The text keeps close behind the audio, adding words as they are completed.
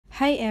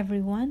Hi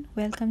everyone,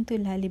 welcome to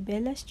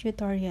Lalibella's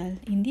tutorial.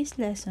 In this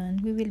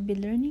lesson, we will be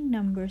learning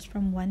numbers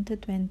from 1 to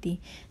 20.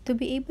 To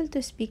be able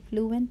to speak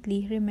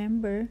fluently,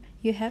 remember,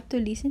 you have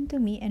to listen to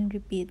me and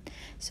repeat.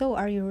 So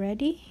are you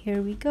ready? Here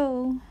we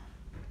go.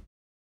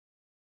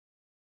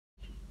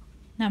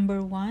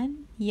 Number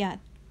 1, yacht.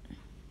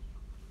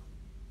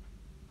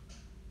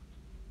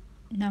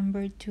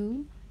 Number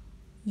 2,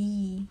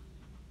 yi.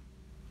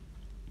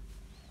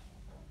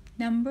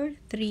 Number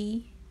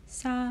 3,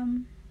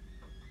 sam.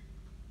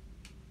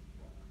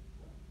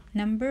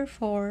 Number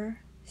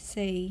 4,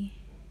 say.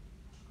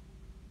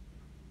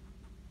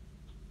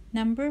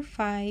 Number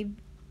 5,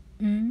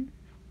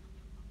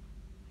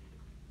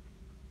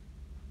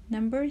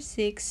 Number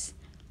 6,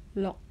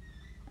 lock.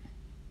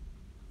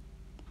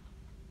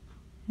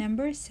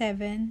 Number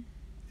 7,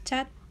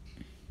 chat.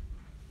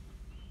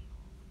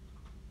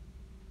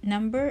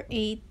 Number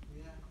 8,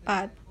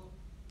 pat.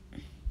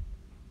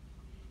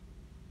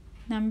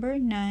 Number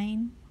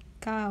 9,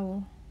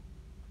 cow.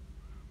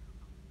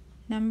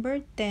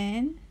 Number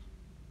 10,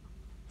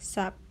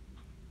 sap.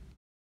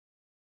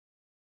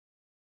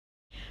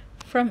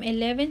 From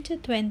 11 to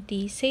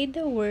 20, say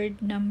the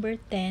word number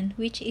 10,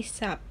 which is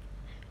sap,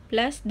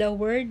 plus the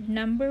word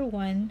number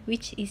 1,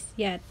 which is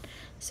yat.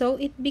 So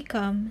it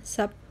becomes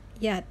sap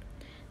yat.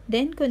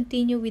 Then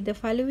continue with the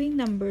following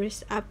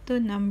numbers up to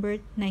number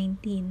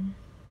 19.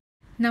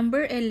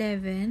 Number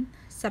 11,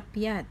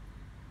 sapyat.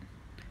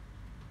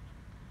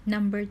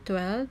 Number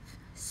 12,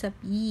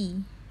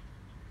 sapyi.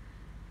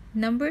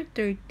 Number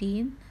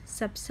 13,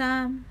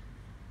 sapsam.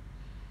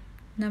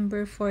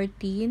 Number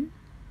 14,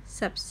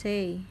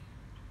 sapsay.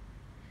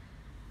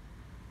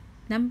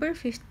 Number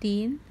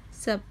 15,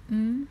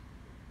 sap-m.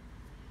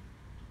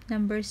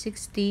 Number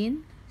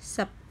 16,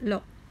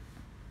 saplok.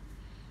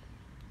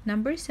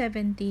 Number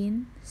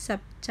 17,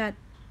 sapchat.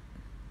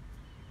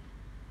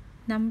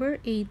 Number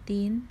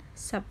 18,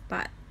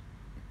 sapat.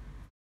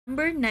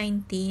 Number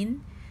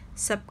 19,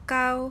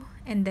 sapkaw.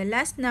 And the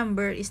last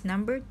number is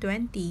number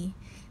 20,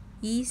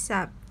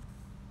 isap.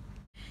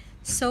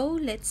 So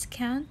let's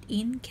count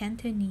in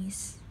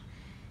Cantonese.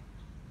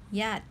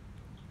 Yat,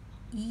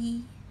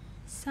 i,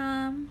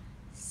 sam,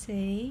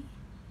 say,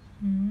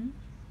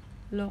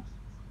 lok,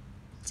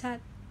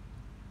 chat,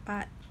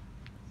 pat,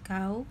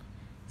 kaw,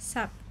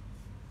 sap.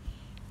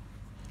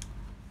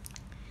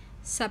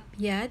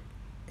 Sapyat,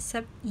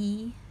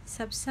 sap-i,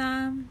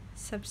 sapsam,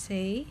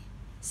 sapsay,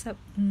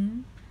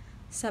 sap-m,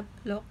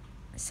 saplok,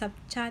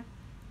 sapchat,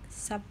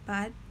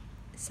 sapat,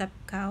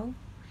 sapkaw,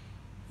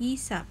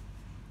 isap.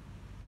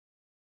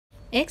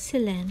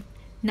 Excellent!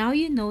 Now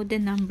you know the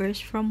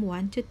numbers from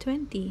 1 to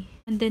 20.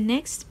 On the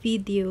next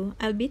video,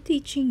 I'll be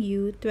teaching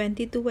you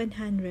 20 to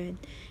 100.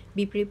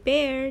 Be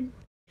prepared!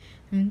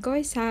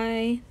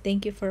 Sai.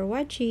 Thank you for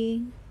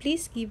watching.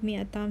 Please give me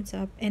a thumbs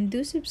up and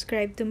do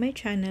subscribe to my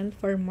channel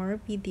for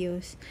more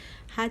videos.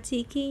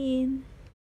 Hatsikin!